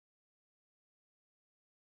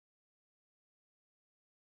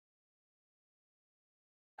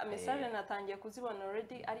message natangiye kuzibona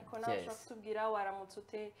already ariko nawe ushaka kutubwira waramutse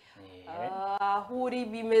ute ahuri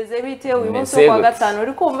bimeze bite uyu munsi wa gatanu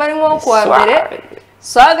uri kumva ari nko kwa mbere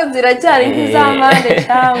swaga ziracyari nk'izamande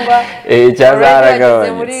cyangwa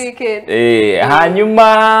cyazaragabanze muri weekend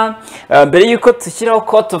hanyuma mbere yuko tukiraho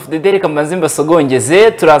court of the day kamaze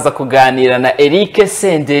mbasogongeze turaza kuganira na Eric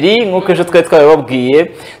Senderi nkuko ejo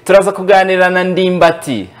twababwiye turaza kuganira na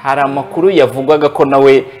Ndimbati hari amakuru yavugwaga ko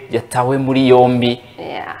nawe yatawe muri yombi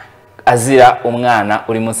azira umwana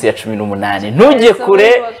uri munsi ya 18 ntujye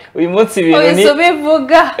kure uyu munsi ibintu ni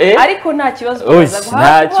bivuga ariko nta kibazo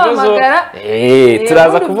nta kibazo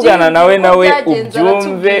turaza kuvugana nawe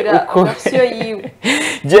ubyumve uko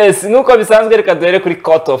yes nkuko bisanzwe reka duhere kuri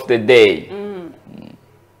court of the day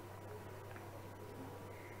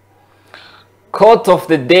Court of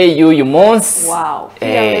the day y'uyu munsi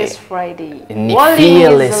Fearless Friday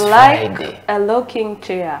is like a rocking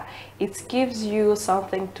chair. It gives you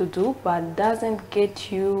something to do but doesn't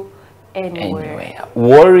get you anywhere.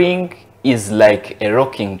 Worrying is like a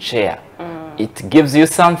rocking chair. It gives you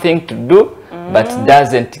something to do but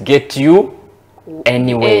doesn't get you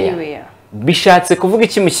anywhere. Bishatse kuvuga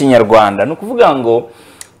iki mu Kinyarwanda no kuvuga ngo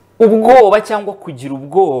ubwoba cyangwa kugira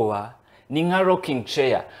ubwoba ni nka rocking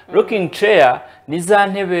chair. Rocking chair ni za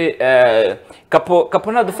ntebe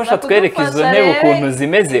kapo nadufasha twereka izo ntebe ukuntu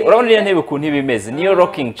zimeze urabona iyo ntebe ukuntu ibimeze niyo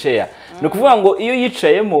rocking chair no kuvuga ngo iyo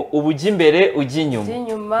yicayemo ubujya imbere ujya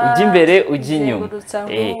inyuma ujya imbere ujya inyuma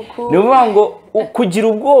ni ukuvuga ngo kugira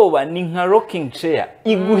ubwoba ni nka rocking chair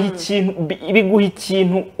biguha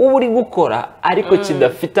ikintu uba uri gukora ariko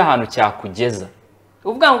kidafite ahantu cyakugeza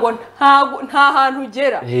uvuga ngo nta hantu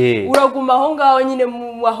ugera uraguma aho ngaho nyine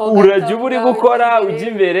mu aho urajya uri gukora ujya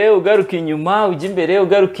imbere ugaruka inyuma ujya imbere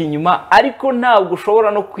ugaruka inyuma ariko ntabwo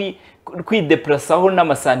ushobora no kwideplasaho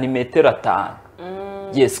n'amasantimetero 5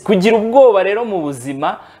 yes kugira ubwoba rero mu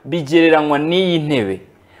buzima bigereranywa n'iyi ntebe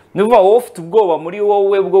nuva wowe ufite ubwoba muri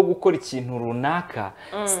wowe bwo gukora ikintu runaka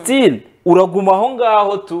still uraguma aho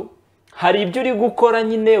ngaho tu hari ibyo uri gukora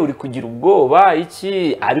nyine uri kugira ubwoba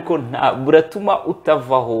iki ariko buratuma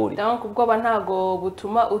utavaho uri donc ubwoba ntago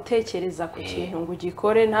butuma utekereza ku kintu ngo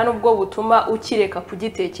ugikore nta nubwo butuma ukireka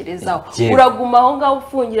kugitekerezaho uraguma aho ngaho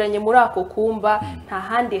ufungiranye muri ako kumba nta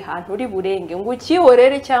handi hantu uri burenge ngo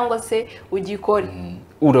ukihorere cyangwa se ugikore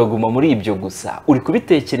uraguma muri ibyo gusa uri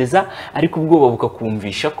kubitekereza ariko ubwoba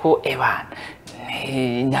bukakumvisha ko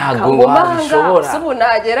ntago wabishobora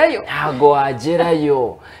ntago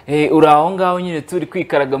wagerayo uraho ngaho nyine turi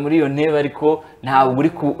kwikaraga muri iyo ntebe ariko ntaho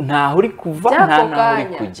uri kuva ntaho uri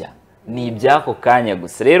kujya ni ibyako kanya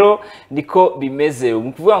gusa rero niko bimeze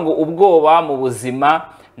ukuvuga ngo ubwoba mu buzima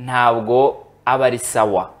ntabwo aba ari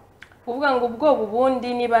sawa uvuga ngo ubwoba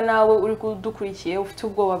ubundi niba nawe uri kudukurikiye ufite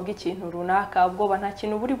ubwoba bw'ikintu runaka ubwoba nta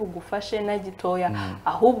kintu buri bugufashe na gitoya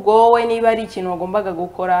ahubwo wowe niba ari ikintu wagombaga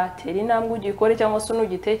gukora tera intambwe ugikore cyangwa se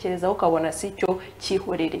unugitekerezaho ukabona si cyo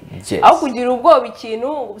cyihorere aho kugira ubwoba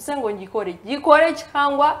ikintu ubuse ngo gikore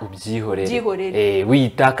cyangwa ubyihorere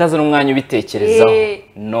witakaza n'umwanya ubitekerezaho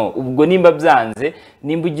no ubwo nimba byanze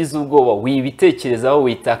nimba ugize ubwoba wibitekerezaho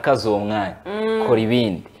witakaza uwo mwanya kora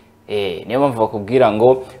ibindi niyo mpamvu bakubwira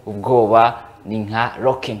ngo ubwoba ni nka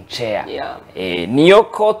rocking chair niyo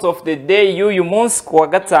court of the day y'uyu munsi kuwa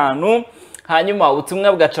gatanu hanyuma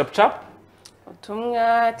ubutumwa bwa cap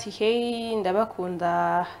ubutumwa ati hey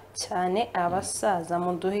ndabakunda cyane abasaza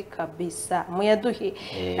muduhe kabisa muyaduhe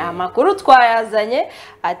amakuru twayazanye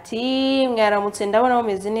ati mwaramutse ndabona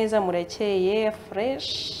mumeze neza murekeye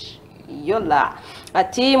fresh yola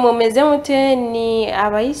ati mumeze mute ni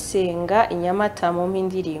abayisenga inyamata mu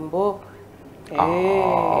indirimbo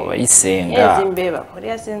abayisenga imbeba muri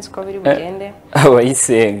yasenze ko biri bugende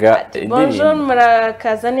abayisenga bonjour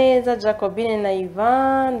murakaza neza Jacobine na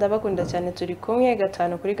Ivan ndabakunda cyane turi kumwe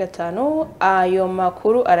 5 ayo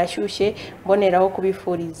makuru arashyushye mboneraho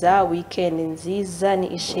kubifuriza weekend nziza ni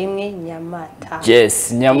ishimwe Nyamata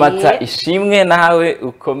yes Nyamata ishimwe nawe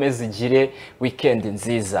ukomeze ugire weekend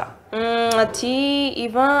nziza ati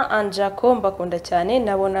Ivan and Jacob mbakunda cyane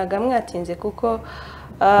nabonaga mwatinze kuko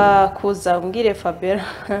kuza umbwire Fabiola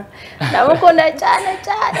ndamukunda cyane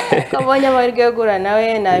kabonye amahirwe yo gura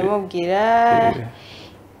nawe nabimubwira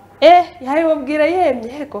yabimubwira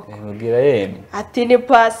yemye koko ati ni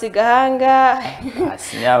pasi gahanga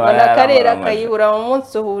bana karera kayihura mu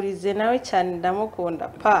munsi uhurize nawe cyane ndamukunda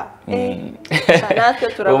natwe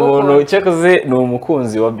turagukunda umuntu cyakoze ni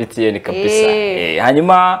umukunzi wa BTN kabisa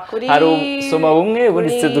hanyuma hari soma bumwe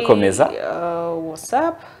buretse dukomeza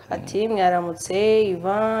WhatsApp ati mwaramutse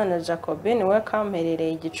Ivan na Jacobine welcome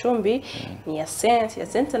Igicumbi ni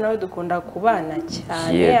Yasense nawe dukunda kubana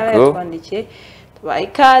cyane yatwandikiye tubaye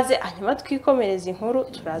ikaze hanyuma twikomereza inkuru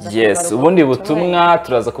turaza yes ubundi butumwa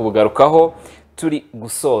turaza kubugarukaho turi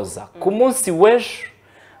gusoza ku munsi w'ejo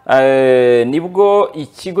nibwo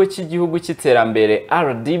ikigo cy'igihugu cy'iterambere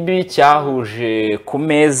RDB cyahuje ku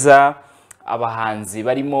meza abahanzi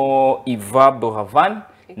barimo Iva Bohavan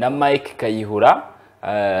na Mike Kayihura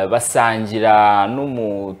basangira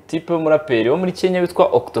n'umutipe w'umuraperi wo muri Kenya witwa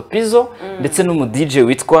Octopizzo ndetse n'umu DJ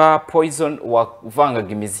witwa Poison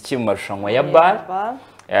wavangaga imiziki mu marushanwa ya bar.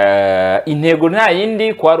 Intego nta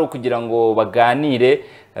yindi kwari ukugira ngo baganire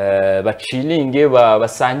bacilinge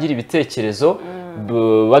basangire ibitekerezo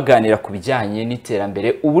baganira ku bijyanye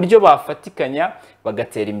n'iterambere uburyo bafatikanya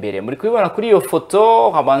bagatera imbere. Muri kubibona kuri iyo foto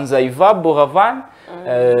habanza Iva Bohavan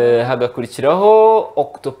hagakurikiraho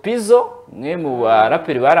Octopizzo mwe mu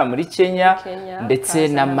baraperi bara muri Kenya ndetse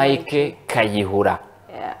na Mike Kayihura.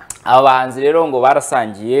 Abahanzi rero ngo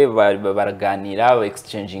barasangiye baraganira ba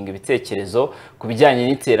exchanging ibitekerezo ku bijyanye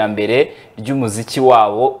n'iterambere ry'umuziki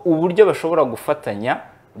wabo uburyo bashobora gufatanya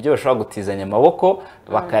uburyo bashobora gutizanya amaboko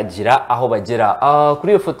bakagira aho bagera.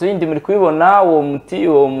 Kuri iyo foto yindi muri kubibona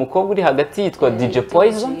uwo mukobwa uri hagati yitwa DJ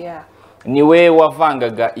Poison niwe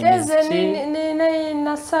wavangaga imiziki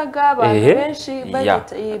nasaga abantu benshi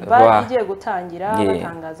bagiye gutangira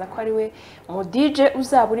batangaza ko ari we mu DJ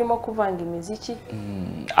uzaba urimo kuvanga imiziki.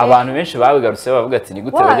 Abantu benshi babigarutse bavuga ati ni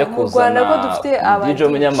gute bajya kuzana DJ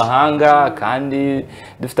umunyamahanga kandi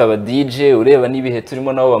dufite aba DJ ureba n'ibihe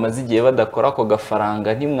turimo nabo bamaze igihe badakora ako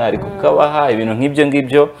gafaranga ntimwari kukabaha ibintu nk'ibyo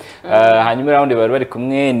ngibyo. Hanyuma raundi bari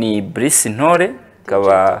kumwe ni Brice Ntore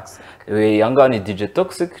kaba yanga ni DJ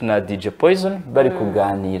Toxic na DJ Poison bari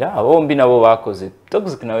kuganira bombi nabo bakoze.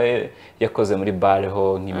 Toxic nawe yakoze muri bar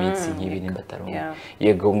ho nk'iminsi nk'ibiri mbataro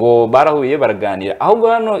yego ngo barahuye baraganira.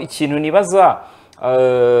 Ahubwo hano ikintu nibaza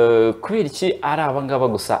kubera iki ari abangaba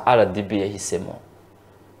gusa RDB yahisemo.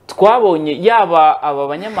 Twabonye yaba aba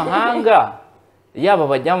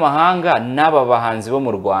banyamahanga n'aba bahanzi bo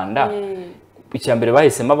mu Rwanda icyambere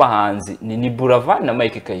bahisemo abahanzi ni Bohavan na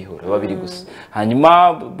Mike Kayihura babiri gusa.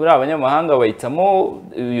 Hanyuma buri abanyamahanga bahitamo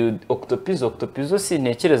Octopizzo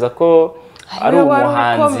sintekereza ko ari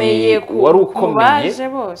umuhanzi wari ukomeye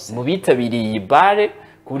mu bitabiriye bare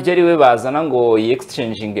ku buryo ari we bazana ngo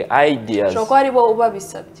exchanging ideas. Shoko ari bo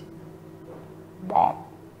ubabisabye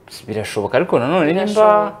birashoboka ariko nanone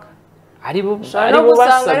nimba ari bo basabye ko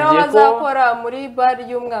bazakora muri bare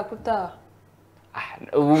y'umwaka utaha.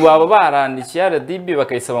 Ubu baba barandikiye RDB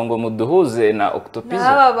bakayisaba ngo muduhuze na Octopizzo.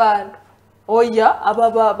 Aba bantu oya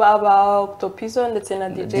aba Octopizzo ndetse na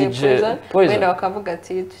DJ Poison wenda bakavuga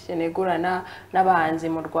ati dukeneye gurana n'abahanzi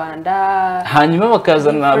mu Rwanda. Hanyuma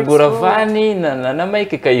bakazana Bohavan na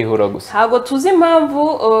Mike Kayihura gusa. Ntago tuzi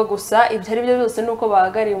impamvu gusa ibyo ari byo byose nuko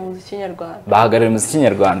bahagarariye umuziki nyarwanda. Bahagarariye umuziki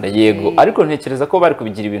nyarwanda yego ariko ntekereza ko bari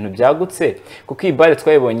kubigira ibintu byagutse kuko iyi bare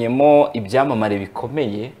twayibonyemo ibyamamare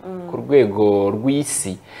bikomeye ku rwego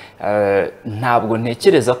rw'isi. Ntabwo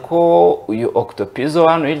ntekereza ko uyu Octopizzo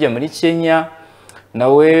hano hirya muri Kenya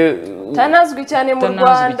nawe tanazwi cyane mu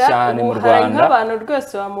Rwanda nk'abantu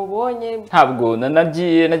rwose bamubonye. Ntabwo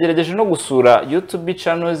nagerageje no gusura YouTube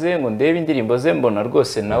channel ze ngo ndebe indirimbo ze mbona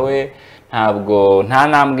rwose nawe ntabwo nta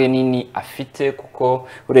ntambwe nini afite kuko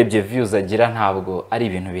urebye views agira ntabwo ari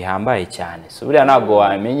ibintu bihambaye cyane. So buriya ntabwo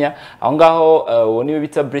wamenya aho ngaho uwo niwe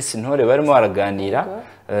bita Brice Ntore barimo baraganira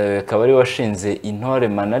akaba ari washinze Intore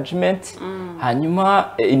Management hanyuma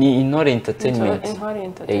ni Intore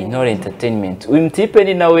Entertainment. Uyu mtipe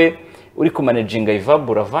ni nawe uri ku managinga Iva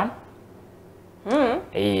Bohavan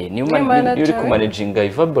ni uri ku managinga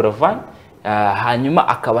Iva Bohavan hanyuma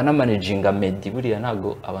akaba na managinga Meddy buriya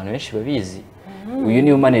ntago abantu benshi babizi. Uyu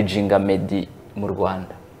ni managinga Meddy mu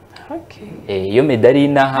Rwanda. Iyo Meddy ari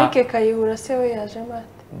inaha Mike Kayihura se we yaje mate.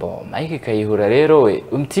 Mike Kayihura rero we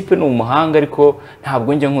umtipe ni umuhanga ariko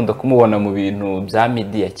ntabwo njye nkunda kumubona mu bintu bya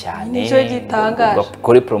media cyane. Nicyo gitangaje.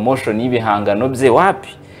 Bakore promotion y'ibihangano bye wapi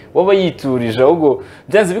woba yiturije ahubwo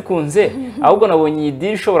byanze bikunze ahubwo nabonye iyi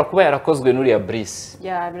deal ishobora kuba yarakozwe n'uriya Brice.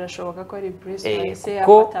 Birashoboka ko ari Brice se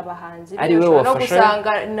afata abahanzi ari we wafasha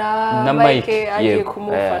gusanga na Mike agiye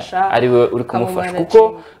kumufasha ari we uri kumufasha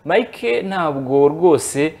kuko Mike ntabwo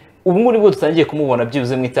rwose ubu muri bwo tutangiye kumubona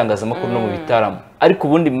byibuze mu itangazamakuru no mu bitaramo ariko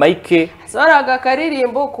ubundi Mike zaraga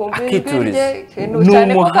karirimbo kumva ijwi rye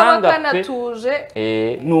cyane ko kanatuje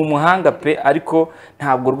ni umuhanga pe ariko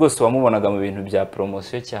ntabwo rwose wamubonaga mu bintu bya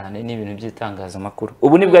promotion cyane n'ibintu by'itangazamakuru.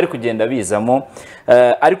 Ubu nibwo ari kugenda bizamo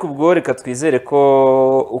ariko ubwo reka twizere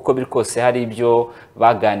ko uko biri kose hari ibyo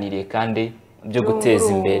baganiriye kandi byo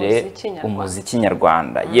guteza imbere umuziki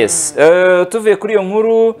nyarwanda. Yes tuvuye kuri iyo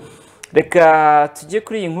nkuru reka tujye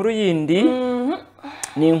kuri iyi nkuru yindi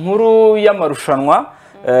ni inkuru y'amarushanwa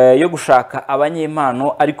yo gushaka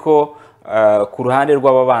abanyempano ariko ku ruhande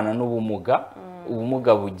rw'ababana n'ubumuga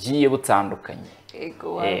ubumuga bugiye butandukanye.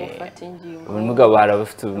 ubumuga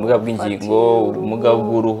barabafite ubumuga bw'ingingo, ubumuga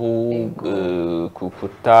bw'uruhu,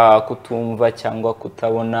 kutumva cyangwa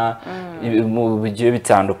kutabona mu bigiye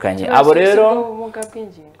bitandukanye.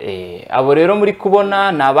 Abo rero muri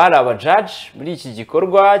kubona ni abari abajaji muri iki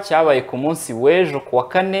gikorwa cyabaye ku munsi w'ejo ku wa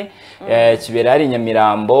kane, kibera hari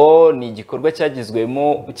Nyamirambo. Ni igikorwa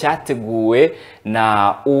cyateguwe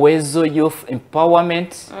na Uwezo Youth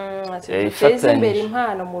Empowerment, ifatanyije imbere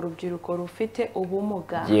impano mu rubyiruko rufite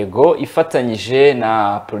ubumuga. Yego, ifatanyije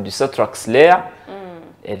na producer Traxler.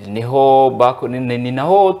 Ni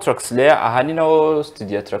naho Traxler, aha ni naho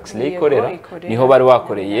studio Traxler ikorera, niho bari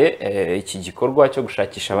bakoreye iki gikorwa cyo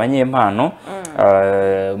gushakisha abanyempano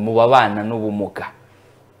mu babana n'ubumuga.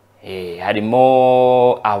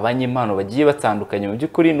 Harimo abanyempano bagiye batandukanye. Mu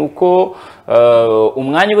by'ukuri nuko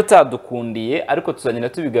umwanya utadukundiye, ariko tuzagenda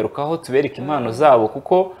tubigarukaho tubereka impano zabo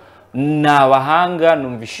kuko ni abahanga,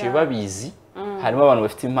 numvishe babizi. Harimo abantu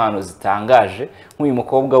bafite impano zitangaje, nk'uyu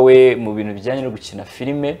mukobwa we mu bintu bijyanye no gukina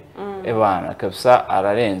filime, ebana kabisa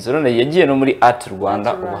ararenze. None yagiye no muri Art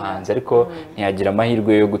Rwanda ubuhanzi, ariko ntiyagira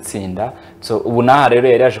amahirwe yo gutsinda. So ubu naha rero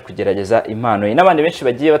yari yaje kugerageza impano ye. N'abandi benshi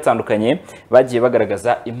bagiye batandukanye bagiye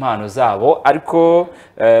bagaragaza impano zabo, ariko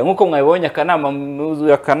nk'uko mwabibonye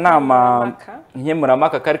akanama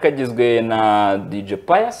nkemurampaka kari kagizwe na DJ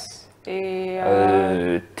Pius,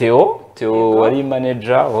 Theo wari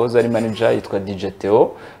manager, wahoze ari manager yitwa DJ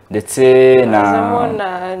Theo, ndetse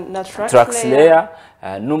na Traxler,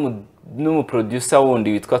 n'umuproducer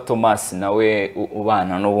wundi witwa Thomas nawe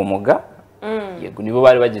ubana n'ubumuga. Yego, nibo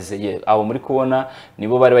bari bagize, abo muri kubona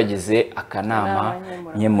nibo bari bagize akanama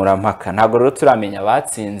nkemurampaka. Ntabwo rero turamenya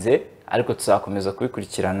abatsinze, ariko tuzakomeza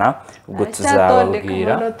kubikurikirana, ubwo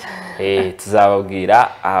tuzababwira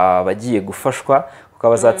abagiye gufashwa, kuko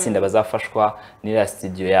abazatsinda bazafashwa n'ira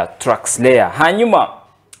studio ya Traxler. Hanyuma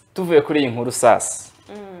tuvuye kuri iyi nkuru sasa,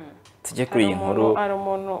 tujye kuri iyi nkuru. Ari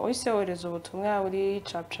umuntu uhise wohereza ubutumwa buri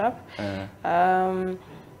cap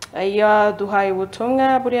yaduhaye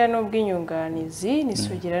ubutumwa buriya n'ubw'inyunganizi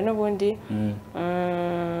nisugira n'ubundi.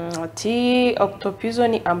 Ati Octopizo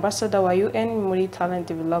ni ambassador wa UN muri talent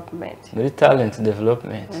development.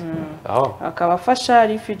 Akaba afasha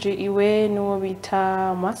refugee iwe n'uwo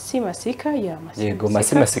bita Masika. Yego,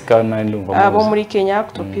 Masika ndumva abo muri Kenya.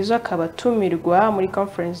 Octopizo akaba tumirwa muri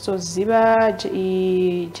conference zo ziba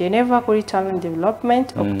Geneva kuri talent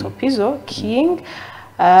development. Octopizo King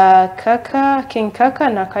Kaka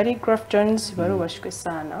na Calligraph Jones barubashwe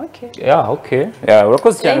sana.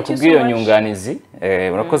 Urakoze cyane kubw'iyo nyunganizi.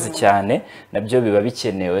 Urakoze cyane, nabyo biba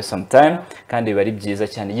bikenewe sometime kandi biba ari byiza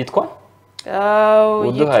cyane. Yitwa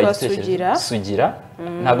Sugira,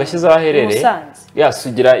 ntabwo ashyizeho aherereye.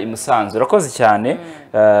 Sugira i Musanze. Urakoze cyane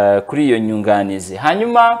kuri iyo nyunganizi.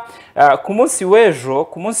 Hanyuma ku munsi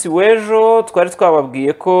w'ejo twari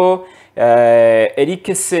twababwiye ko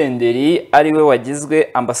Eric Senderi ariwe wagizwe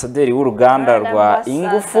ambasaderi w'uruganda rwa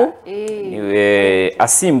Ingufu,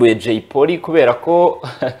 asimbuye Jay Polly kubera ko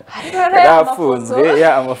yarafunzwe.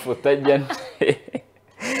 Amafoto ajya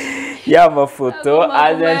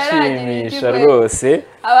ajya nshimisha rwose.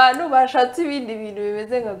 Abantu bashatse ibindi bintu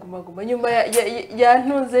bimeze nka guma nyuma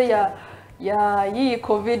yantuze y'iyi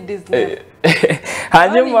COVID-19.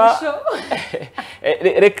 Hanyuma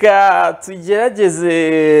reka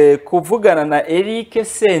tugerageze kuvugana na Eric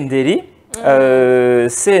Senderi.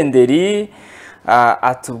 Senderi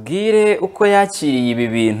atubwire uko yakiriye ibi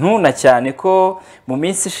bintu, na cyane ko mu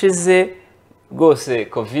minsi ishize rwose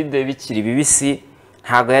COVID bikiri bibisi,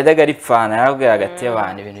 ntabwo yajyaga aripfana, yarabwira hagati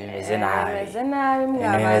y'abantu ibintu bimeze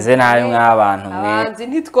nabi mw'abantu mwe,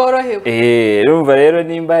 ntitworohewe. Urumva rero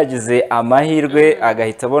nimba yagize amahirwe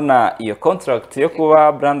agahita abona iyo contract yo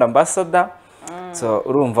kuba brand ambassador, so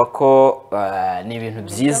urumva ko ni ibintu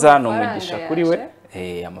byiza, ni umugisha kuri we.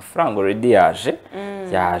 Amafaranga already yaje.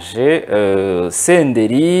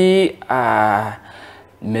 Senderi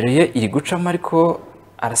nimero ye iri gucamo, ariko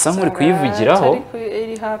arasa nk'uri kuyivugiraho.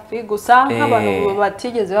 Iri hafi gusa nk'abantu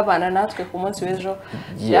batigeze babana natwe ku munsi w'ejo,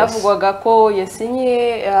 byavugwaga ko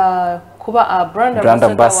yasinye kuba brand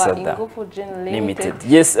ambassador wa Ingufu Limited.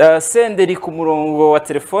 Senderi ku murongo wa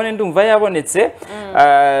telefone ndumva yabonetse.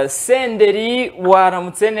 Senderi,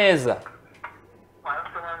 waramutse neza?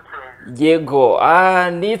 Yego,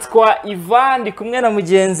 nitwa Ivan, ndi kumwe na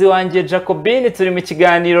mugenzi wanjye Jacobine, turi mu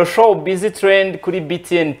kiganiro Show Busy Trend kuri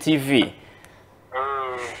BTN TV.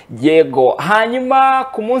 Yego, hanyuma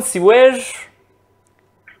ku munsi w'ejo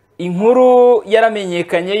inkuru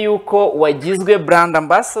yaramenyekanye yuko wagizwe brand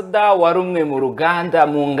ambassador wari umwe mu ruganda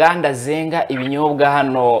mu nganda zenga ibinyobwa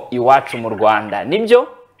hano iwacu mu Rwanda nibyo?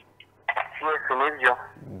 Yes, nibyo.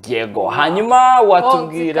 Yego, hanyuma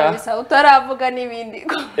watubwira utaravuga n'ibindi.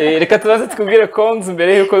 Reka tubaze twubwire kongs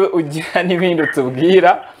mbere yuko ugira n'ibindi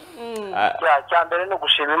utubwira. Cyambere no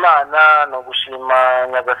gushima Imana, no gushima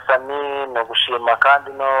Nyagasani, no gushima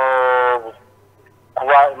kandi no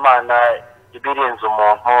kuba Imana ibirinze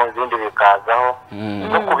umuntu ibindi bikazaho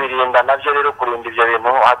no kubirinda navyo rero kurinda ivyo bintu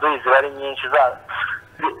aduhize bari nyinshi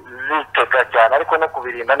zitega cyane ariko no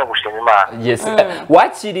kubirinda no gushima Imana. Yes.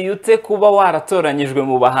 Wakiriye ute kuba waratoranyijwe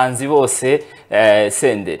mu bahanzi bose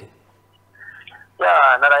Senderi?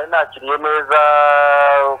 Naraye nakiriye neza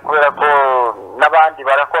kubera ko n'abandi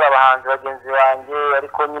barakora abahanzi bagenzi banjye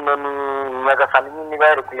ariko nyine ni Nyagasani nyine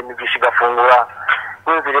bari kwimigisha igafungura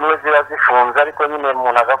n'inzira imwe ziba zifunze ariko nyine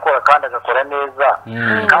umuntu agakora kandi agakora neza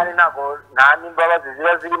kandi nta n'imbabazi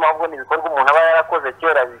ziba zirimo ahubwo n'ibikorwa umuntu aba yarakoze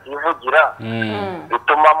kera bivugira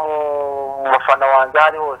bituma mu mufana wanjye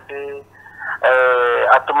ahari hose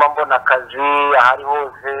atuma mbona akazi ahari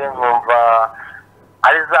hose nkumva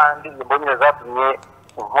ari za ndirimbo nyine zatumye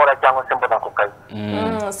nkora cyangwa se mbona ako kazi.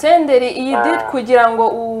 Senderi, iyi deal kugira ngo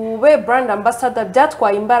ube brand ambassador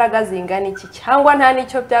byatwaye imbaraga zingana iki cyangwa nta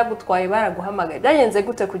nicyo byagutwaye baraguhamagaye byagenze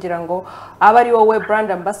gute kugira ngo abe ari wowe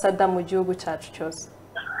brand ambassador mu gihugu cyacu cyose?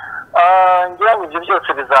 Ngira ngo ibyo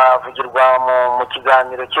byose bizavugirwa mu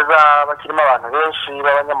kiganiro kizaba kirimo abantu benshi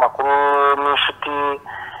b'abanyamakuru n'inshuti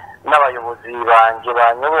n'abayobozi banjye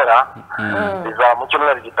banyobora bizaba mu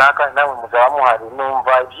cyumweru gitaka nawe muzaba muhari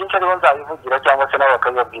numva byinshi ariho nzabivugira cyangwa se nawe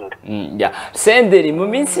bakabibwira. Senderi, mu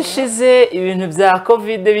minsi ishize ibintu bya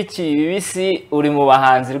covid bikiri bibisi uri mu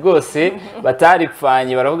bahanzi rwose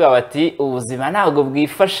bataripfanye baravuga bati ubuzima ntabwo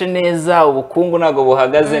bwifashe neza ubukungu ntabwo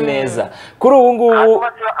buhagaze neza kuri ubu ngubu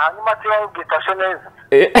hanyuma tiyo bwifashe neza.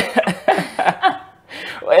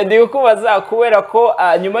 Ndi kukubaza kubera ko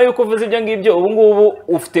nyuma yuko uvuze ibyo ngibyo ubu ngubu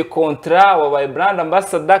ufite kontra wabaye brand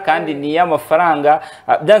ambassador kandi ni y'amafaranga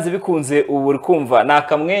byanze bikunze ubu uri kumva ni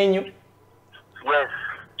akamwenyu.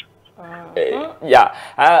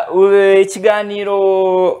 Ikiganiro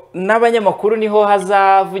n'abanyamakuru niho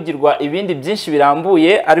hazavugirwa ibindi byinshi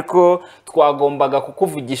birambuye ariko twagombaga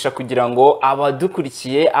kukuvugisha kugira ngo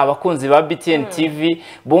abadukurikiye abakunzi ba BTN TV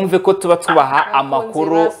bumve ko tuba tubaha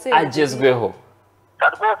amakuru agezweho.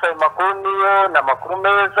 Rwose ayo makuru niyo ni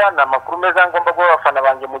amakuru meza ngomba guha abafana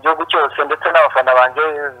banjye mu gihugu cyose ndetse n'abafana banjye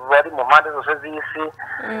bari mu mpande zose z'isi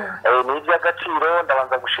ni iby'agaciro.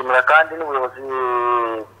 Ndabanza gushimira kandi n'ubuyobozi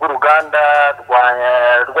bw'uruganda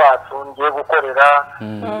rwacu ngiye gukorera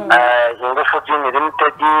ingufu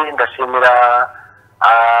Limited. Ndashimira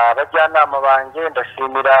abajyanama banjye,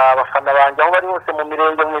 ndashimira abafana banjye aho bari hose mu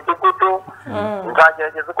mirenge mu midugudu.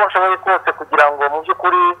 Nzagerageza uko nshoboye kose kugira ngo mu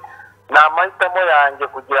by'ukuri ni amahitamo yanjye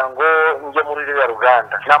kugira ngo njye muri ruriya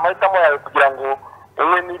ruganda, ni amahitamo yawe kugira ngo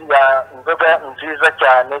unywe n'iriya inzoga nziza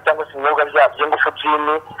cyane cyangwa se ibinyobwa byabyo ingufu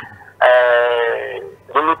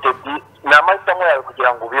Limited, ni amahitamo yawe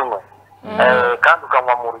kugira ngo ubinywe kandi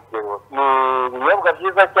ukanywa mu rugero. Ni ibinyobwa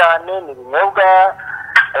byiza cyane, ni ibinyobwa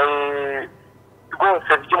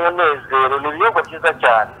rwose by'umunezero, ni ibinyobwa byiza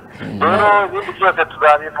cyane. Rero ibindi byose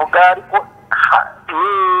tuzabivuga ariko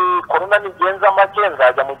korona nigenza make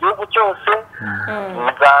nzajya mu gihugu cyose,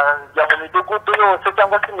 nzajya mu midugudu yose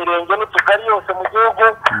cyangwa se imirenge n'utugari yose mu gihugu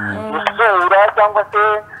gusura cyangwa se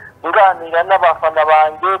nganira n'abafana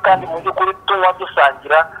banjye kandi mu by'ukuri tunywa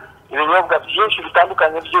dusangira ibinyobwa byinshi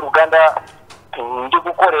bitandukanye by'uruganda ndi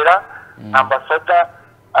gukorera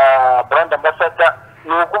brand ambassador.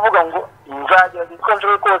 Ni ukuvuga ngo nzagerageza uko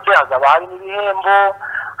nshoboye kose, hazaba harimo ibihembo,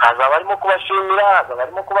 hazaba harimo kubashimira, hazaba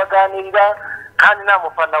harimo kubaganirira kandi nta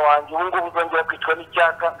mufana wanjye ubu ngubu uzongera kwicwa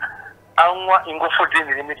n'icyaka anywa ingufu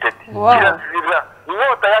Limited.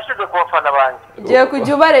 Inyota yashize ku bafana banjye ugiye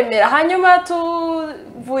kujya ubaremera. Hanyuma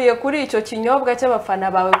tuvuye kuri icyo kinyobwa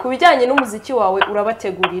cy'abafana bawe, ku bijyanye n'umuziki wawe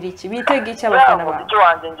urabategurira iki? Bitega iki abafana bawe? Umuziki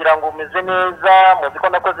wanjye ngira ngo umeze neza, muzi ko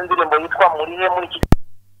nakoze indirimbo yitwa Murihe muri iki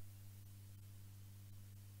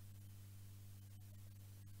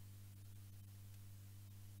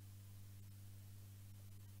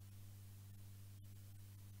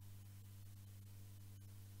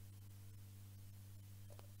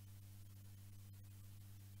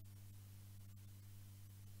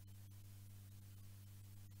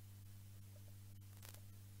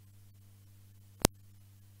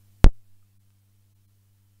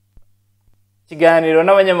ikiganiro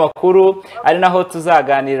n'abanyamakuru ari naho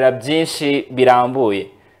tuzaganirira byinshi birambuye.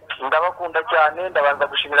 Ndabakunda cyane, ndabanza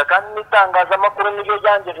gushimira kandi n'itangazamakuru nibyo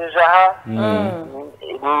ryangejeje aha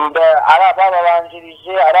ari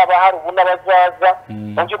ababanjirije ari abahari ubu n'abazaza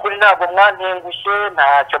mu by'ukuri ntabwo mwantengushye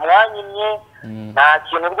ntacyo mwanyimye nta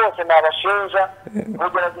kintu rwose nabashinja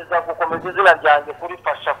mugerageza gukomeza izina ryanjye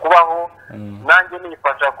kurifasha kubaho nanjye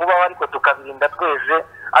nifasha kubaho ariko tukabirinda twese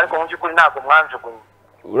ariko mu by'ukuri ntabwo mwanjugunye.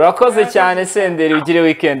 Urakoze cyane Senderi, ugire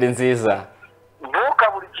weekend nziza.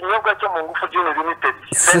 Ntukabure ikinyobwa cyo mu ngufu Junior Limited.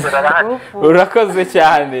 Senderi arahari. Urakoze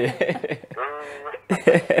cyane.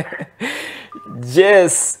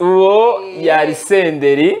 Yes, uwo yari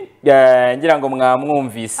Senderi, ngira ngo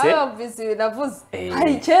mwamwumvise. Abumvise navuze.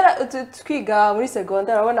 Hari kera twiga muri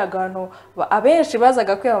secondaire wabonaga abantu abenshi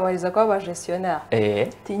bazaga kwiyamamariza kwa bagestionnaire.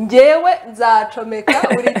 Ngewe nzacomeka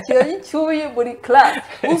buri kintu cyuyi buri class.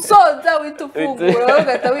 Usoza witufungura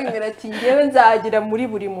ugata wimira ati ngewe nzagira muri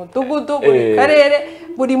buri mudugudu buri karere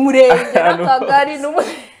buri murenge n'akagari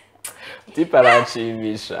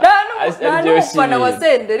Tiparanshimisha. Nta n'umufana wa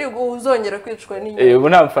Senderi uzongera kwicwa n'inyota. Ubu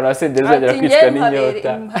nta mufana wa Senderi uzongera kwicwa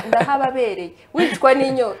n'inyota. Ndahababereye wicwa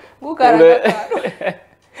n'inyota gukaragara.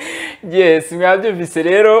 Yes, mwabyumvise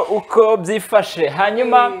rero uko byifashe.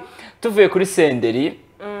 Hanyuma tuvuye kuri Senderi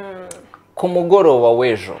ku mugoroba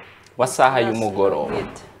w'ejo wa saha y'umugoroba.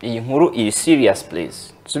 Iyi nkuru iri serious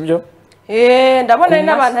please. Sibyo? Ndabona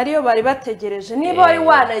n'abantu ariyo bari bategereje niba wari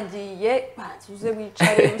wanagiye bazuze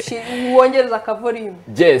wicare wongereza akavolume.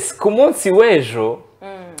 Yes, ku munsi w'ejo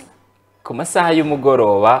ku masaha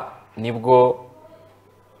y'umugoroba nibwo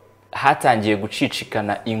hatangiye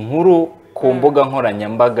gucicikana inkuru ku mbuga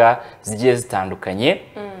nkoranyambaga zigiye zitandukanye.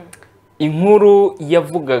 Inkuru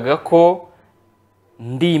yavugaga ko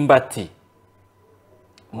Ndimbati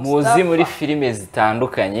muzi muri filime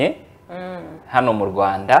zitandukanye hano mu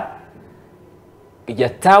Rwanda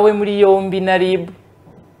yatawe muri yombi na RIB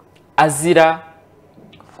azira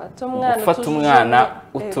gufata umwana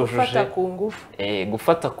utujuje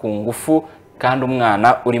gufata ku ngufu kandi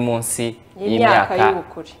umwana uri munsi y'imyaka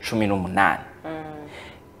 18.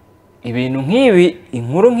 Ibintu nk'ibi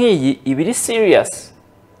inkuru nk'iyi ibiri serious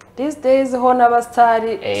these days ho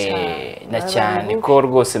n'abastari na cyane ko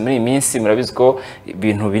rwose muri iyi minsi murabizi ko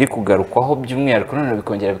ibintu biri kugarukwaho by'umwihariko none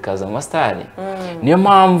bikongera bikaza mu bastari. Niyo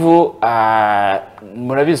mpamvu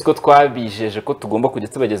murabizi ko twabijeje ko tugomba kujya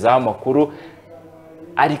tubagezaho amakuru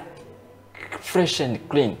ari fresh and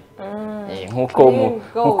clean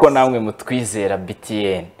nkuko namwe mutwizera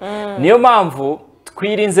BTN. Niyo mpamvu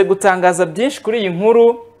twirinze gutangaza byinshi kuri iyi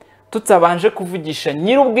nkuru tutabanje kuvugisha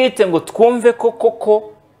nyir'ubwite ngo twumve ko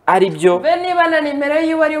koko ari byo. Be niba na nimero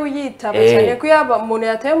yiwe ari uyitaba cyane ko yaba umuntu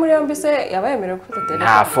yataye muri yombi se yabayemerewe gufata telefone.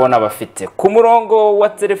 Nta phone abafite. Ku murongo wa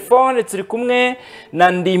telefone turi kumwe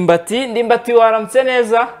na Ndimbati. Ndimbati waramutse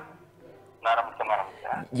neza? Naramutse.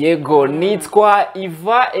 Yego, nitwa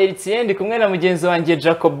Iva Etienne kumwe na mugenzi wanjye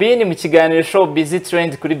Jacobine mu kiganiro Show Busy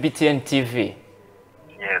Trend kuri BTN TV.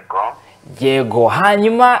 Yego,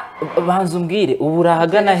 hanyuma banza umbwire ubu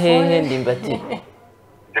urahagana hehe Ndimbati?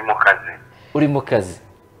 Ndi mu kazi. Uri mu kazi?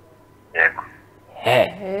 Yego.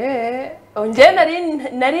 Onge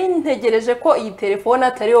nari ntegereje ko iyi telefone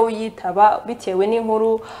atari wowe uyitaba bitewe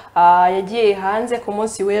n'inkuru yagiye hanze ku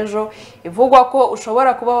munsi w'ejo ivugwa ko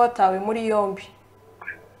ushobora kuba watawe muri yombi.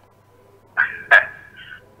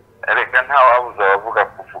 Reka nta wabuza bavuga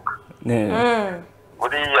kuvuga.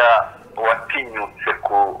 Buriya watinyutse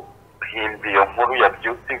kuhimba iyo nkuru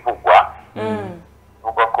yabyutse ivugwa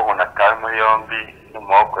vuga ko umuntu atawe muri yombi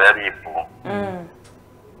n'amaboko ya RIB.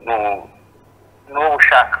 N'ubu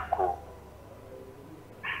ushaka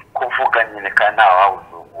kuvuga nyine kandi nta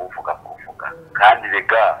wabuza uvuga kuvuga kandi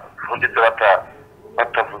rega ubundi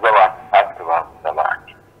batavuze abantu natwe bavuze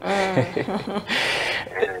abandi.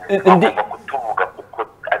 Bagomba kutuvuga kuko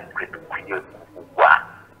ari twe dukwiye kuvugwa.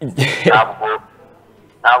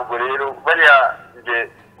 Ntabwo rero bariya nge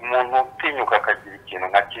umuntu utinyuka akagira ikintu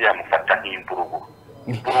nka kiriya mufata nk'imburuburu.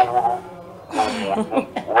 Imburuburu ni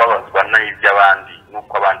umuntu ubabazwa n'iby'abandi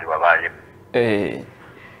n'uko abandi babayeho.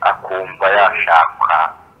 Akumva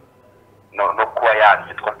yashaka no kuba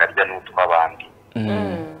yabyitwa akarya n'utw'abandi.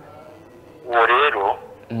 Uwo rero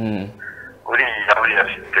uriya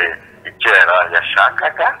afite icyo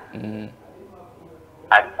yashakaga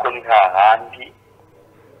ariko ni hahandi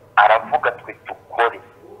aravuga twe dukore,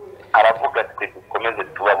 aravuga twe dukomeze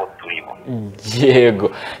tubabo turimo.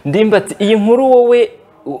 Yego, Ndimbati iyi nkuru wowe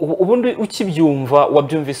ubundi ukibyumva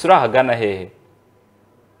wabyumvise urahagana hehe?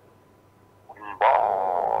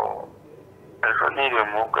 Ejo niriwe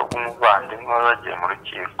mu bukwe bw'umuvandimwe wagiye mu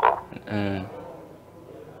rukiko.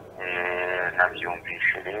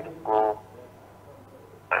 Nabyumvishe rero ubwo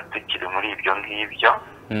tukiri muri ibyo ngibyo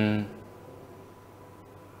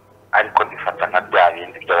ariko bifata nka bya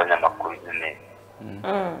bindi by'abanyamakuru nyine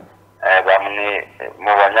bamwe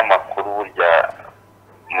mu banyamakuru burya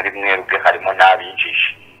muri mwebwe harimo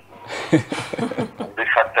n'abinjiji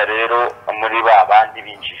bifata rero muri ba bandi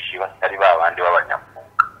binjiji batari ba bandi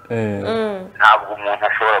b'abanyamwuga ntabwo umuntu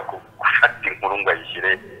ashobora gufata inkuru ngo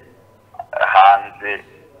ayishyire hanze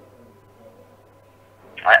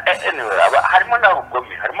harimo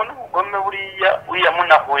n'ubugome buriya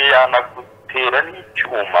munahuye yanagutera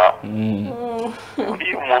n'icyuma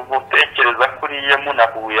buriya umuntu utekereza kuriya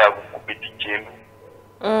munahuye yagukubita ikintu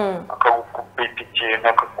akagukubita ikintu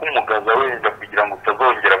akakumugaza wenda kugira ngo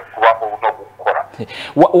utazongera kubaho no gukora.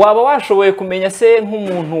 Waba washoboye kumenya se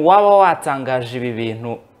nk'umuntu waba watangaje ibi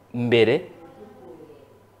bintu mbere?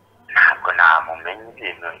 Ntabwo namumenya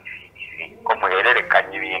ibintu ko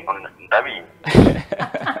muhererekanya ibintu ndabizi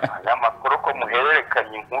abanyamakuru ko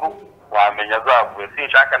muhererekanya inkuru wamenya zavuye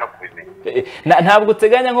sinshaka no kubimenya. Ntabwo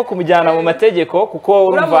uteganya nko kumujyana mu mategeko kuko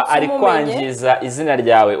urumva ari kwangiza izina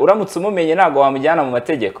ryawe. Uramutse umumenye ntabwo wamujyana mu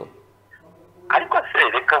mategeko? Ariko se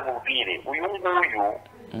reka mubwire uyu nguyu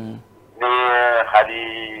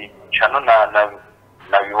hari cano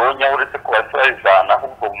nabibonye uretse ko basabizana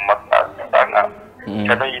ahubwo mu masanga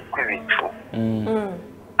cano yitwa Ibicu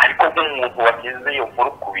ariko nk'umuntu washyize iyo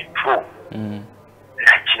nkuru ku bicu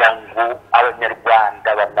nagira ngo abanyarwanda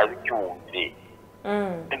banabyumve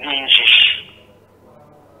binjiji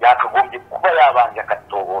yakagombye kuba yabanje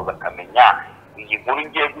akatoboza akamenya iyi nkuru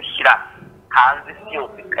ngiye gushyira hanze isi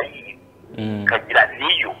yose ikagira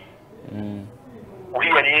niyo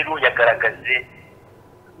uriya rero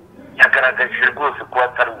yagaragaje rwose ko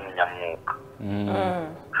atari umunyamwuga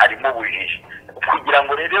harimo ubujiji kugira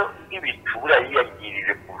ngo rero Ibitura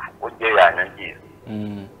yiyagirije kurusha uko yanyangiza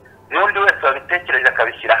n'undi wese wabitekereje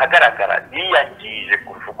akabishyira ahagaragara yiyangirije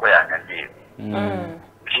kurusha uko yanyangiza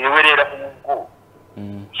jewe rero ahubwo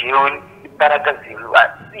jewe imbaraga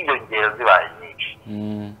ziyongera zibaye nyinshi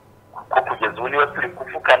kuko kugeza ubu niba turi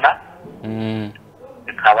kuvugana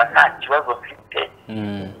nkaba nta kibazo mfite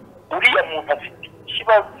uriya muntu afite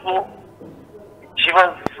ikibazo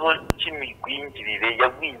cy'imigwingirire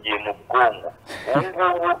yagwingiye mu bwonko ubu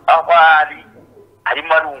ngubu aho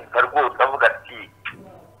arimo arumva rwose avuga ati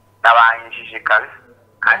nabanjije kabisa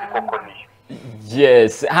kandi koko niyo.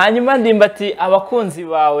 Yes, hanyuma Ndimbati abakunzi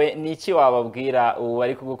bawe ni iki wababwira ubu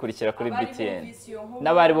bari kugukurikira kuri BTN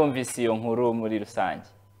n'abari bumvise iyo nkuru muri rusange?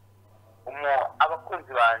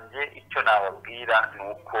 Abakunzi banje icyo nababwira ni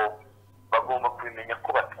uko bagomba kubimenya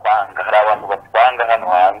ko batwanga. Hari abantu batwanga hano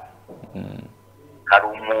hanze. Hari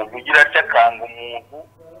umuntu ugira atya akanga umuntu,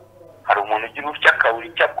 hari umuntu ugira utya akabura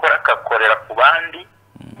icyo akora akakorera ku bandi,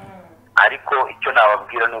 ariko icyo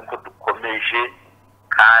nababwira ni uko dukomeje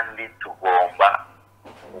kandi tugomba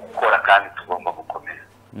gukora kandi tugomba gukomeza.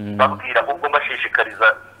 Babwira ahubwo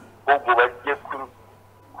mbashishikariza ahubwo bajye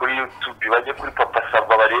kuri YouTube, bajye kuri Papa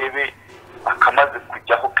Sava barebe akamaze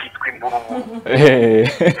kujyaho kitwa imburuburu.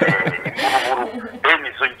 Imburuburu bene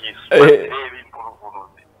izo ngizo barebe imburuburu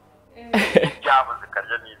byabuze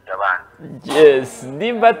karya n'iby'abandi. Yes,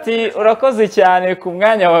 Ndimbati urakoze cyane ku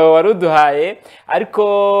mwanya wawe waruduhaye, ariko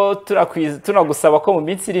tunagusaba ko mu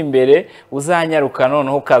minsi iri imbere uzanyaruka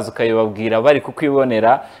noneho ukaza ukayibabwira bari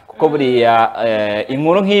kukwibonera, kuko buriya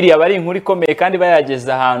inkuru nk'iriya aba ari inkuru ikomeye kandi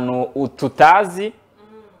bayageze ahantu tutazi.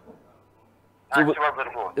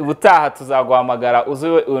 Ubutaha tuzaguhamagara uze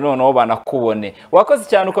noneho banakubone. Wakoze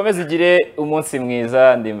cyane, ukomeze ugire umunsi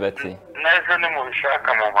mwiza Ndimbati. Neza ni mu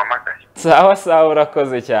bishaka mu mpamagaye. Sawa sawa,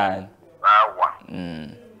 urakoze cyane.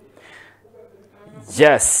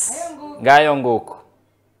 Yes, ngayo nguko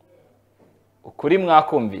ukuri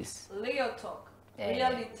mwakumvise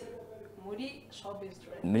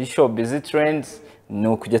muri showbiz trends ni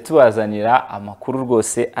ukujya tubazanira amakuru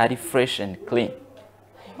rwose ari fresh and clean.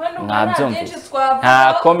 Mwabyumvise,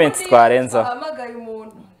 nta comments twarenzaho,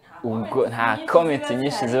 ubwo nta comment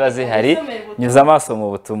nyinshi ziba zihari. Nyuza amaso mu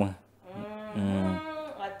butumwa.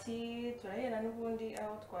 Ati turahera n'ubundi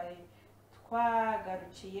aho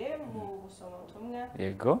twagarukiye mu gusoma ubutumwa.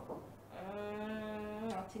 Yego.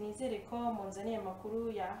 Ati nizere ko munzaniye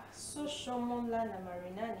amakuru ya social mula na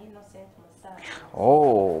Marina ni Innocent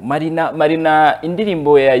Musaza. Marina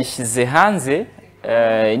indirimbo yayishyize hanze,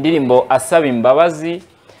 indirimbo asaba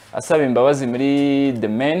imbabazi muri The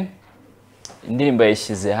Man. Indirimbo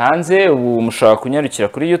yayishyize hanze, ubu mushobora kunyarukira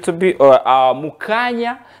kuri YouTube.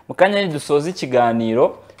 Mukanya nidusoza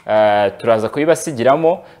ikiganiro turaza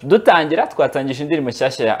kuyibasigiramo. Dutangira twatangije indirimbo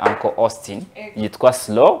nshyashya ya Uncle Austin yitwa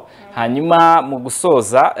Slow. Hanyuma mu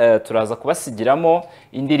gusoza turaza kubasigiramo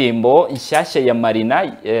indirimbo nshyashya ya Marina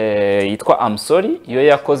yitwa I'm Sorry, iyo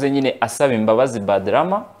yakoze nyine asaba imbabazi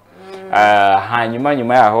Badrama. hanyuma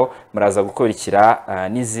nyuma yaho muraza gukurikira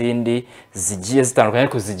n'izindi zigiye zitandukanye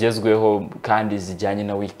ariko zigezweho kandi zijyanye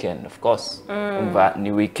na weekend of course umva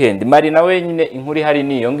ni weekend mari nawe nyine inkuru ihari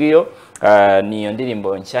niyo ngiyo niyo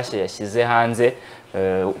ndirimbo nshyashya yashyize hanze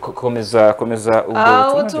komeza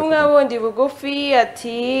ubutumwa bundi bugufi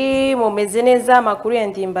ati mumeze neza amakuru ya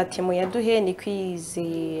Ndimbati muyaduhe ni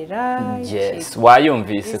kwizera yes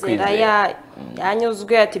wayumvise kwizera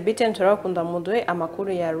yanyuzwe ati biten turakunda muduhe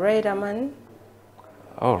amakuru ya Riderman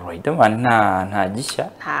Riderman nta gishya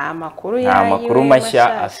nta makuru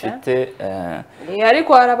mashya afite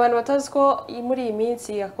ariko hari abantu batazi ko muri iyi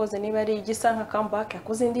minsi yakoze niba ari igisa nka comeback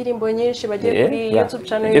yakoze indirimbo nyinshi bagiye kuri YouTube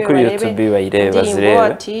channel bayireba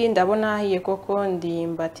ati ndabona ahiye koko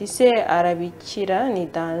Ndimbati se arabikira ni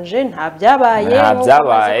danger nta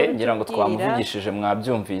byabaye ngira ngo twamuvugishije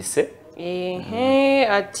mwabyumvise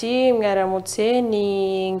ati mwaramutse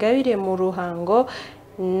ni Ngabire mu Ruhango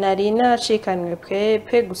nari nacikanwe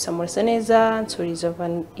pe gusa murasa neza nsurizo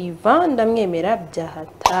Ivan ndamwemera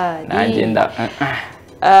byahatari nagenda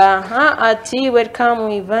ati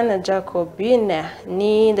welcome Ivan na Jacobine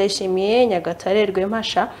ni ndashimiye Nyagatare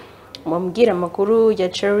Rwempasha mubwira amakuru ya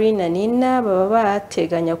Cherry na Nina baba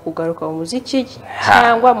bateganya kugaruka mu muziki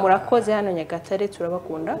cyangwa murakoze hano Nyagatare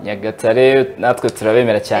turabakunda Nyagatare natwe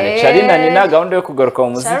turabemera cyane Cherry na Nina gahunda yo kugaruka mu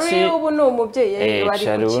muziki Cherry ubu ni umubyeyi bari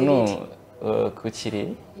ku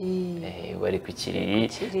kiriri bari ku kiriri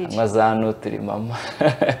amazano turi mama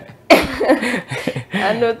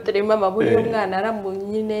hano turi mama buri umwana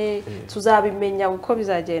aramunyine tuzabimenya uko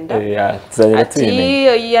bizagenda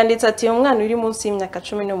ati yanditse ati umwana uri munsi y'imyaka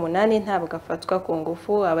 18 ntabwo afatwa ku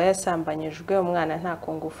ngufu aba yasambanyijwe umwana nta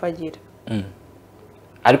ku ngufu agira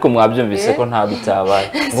ariko mwabyumvise ko nta bitabaye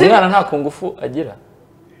umwana nta ku ngufu agira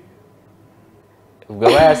ubwo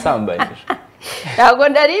aba yasambanyijwe ntabwo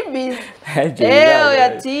ndari bizi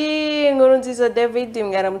ati nkuru nziza David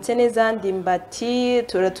mwaramutse neza Ndimbati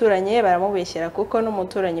turaturanye baramubeshyera kuko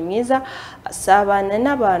n'umuturanyi mwiza asabana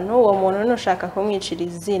n'abantu uwo muntu nushaka kumwicira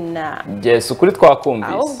izina yes ukuri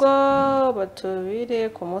twakumvise ahubwo batubire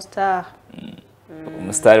ku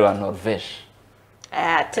umustar wa Norvège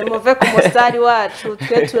temuve ku musitari wacu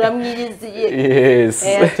twe turamwiriziye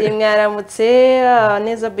ati mwaramutse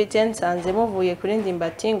neza BTN nsanze muvuye kuri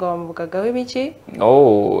Ndimbati ngo bamuvugagaho ibiki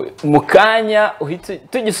mu kanya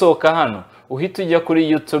tugisohoka hano uhita ujya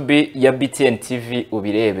kuri YouTube ya BTN TV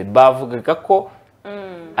ubirebe bavugaga ko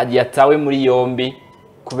yatawe muri yombi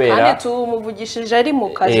kubera kandi tumuvugishije ari mu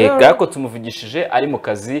kazi ko tumuvugishije ari mu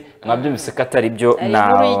kazi mwabyumvise ko atari byo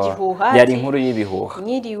yari inkuru y'ibihuha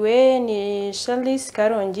nyiriwe ni Charles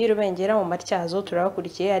Karongi Rubengera mu Matyazo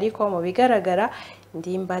turabakurikiye ariko mu bigaragara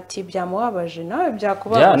Ndimbati byamubabaje nawe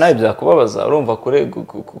byakubabaza urumva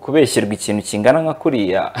kubeshyirwa ikintu kingana nka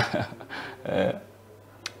kuriya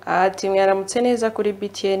ati mwaramutse neza kuri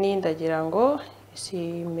BTN ndagira ngo si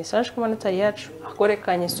message ku manotari yacu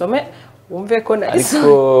akorekanye some wumve ko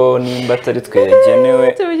ariko nimba atari twe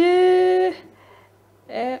yagenewe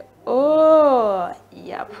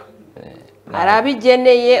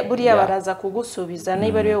arabigeneye buriya baraza kugusubiza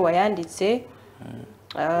niba ari we wayanditse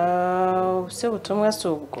se butumwa si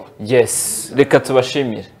ubwo yes reka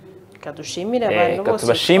tubashimire abantu bose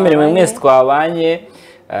tubashimire mwese twabanye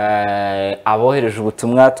abohereje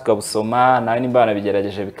ubutumwa tukabusoma nawe nimba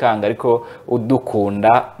banabigerageje bikanga ariko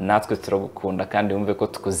udukunda natwe turagukunda kandi wumve ko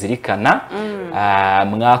tukuzirikana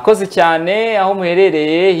mwakoze cyane aho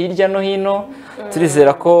muherereye hirya no hino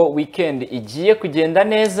turizera ko weekend igiye kugenda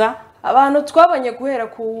neza abantu twabanye guhera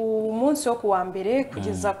ku munsi wo kuwa mbere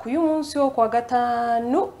kugeza ku munsi wo kwa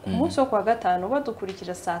gatanu umunsi wo kwa gatanu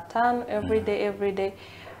badukurikira saa 5 everyday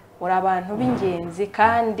muri abantu b'ingenzi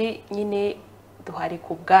kandi nyine duhari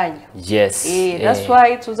ku bwanyu yes that's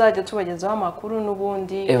why tuzajya tubagezaho amakuru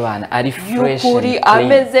n'ubundi ari fresh Ukuri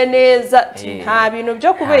ameze neza nta bintu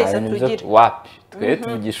byo kubeshya tugira wapi twe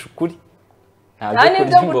tuvugisha ukuri nta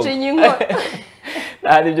byo gucinya inkoro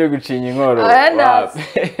nta byo gucinya inkoro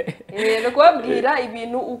no kubabwira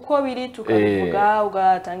ibintu uko biri tukavuga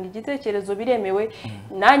ugatanga igitekerezo biremewe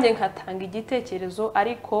nanjye nkatanga igitekerezo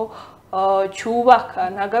ariko cyubaka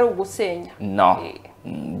ntago ari ugusenya no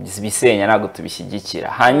bisenya ntabwo tubishyigikira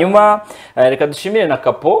hanyuma reka dushimire na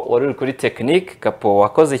Kapo wari uri kuri tekinike Kapo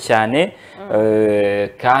wakoze cyane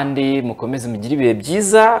kandi mukomeze mugire ibihe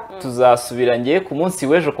byiza tuzasubira ngiye ku munsi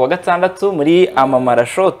w'ejo kuwa gatandatu muri Amamara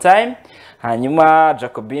show time hanyuma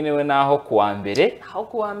Jacobine we naho kuwa mbere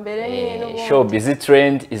show busy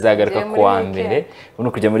trend izagaruka kuwa mbere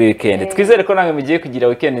uno kujya muri weekend twizere ko namwe mugiye kugira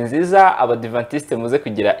weekend nziza abadventiste muze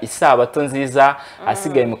kugira isabato nziza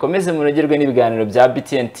asigaye mukomeze munogerwe n'ibiganiro bya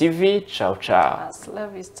BTN TV ciao ciao.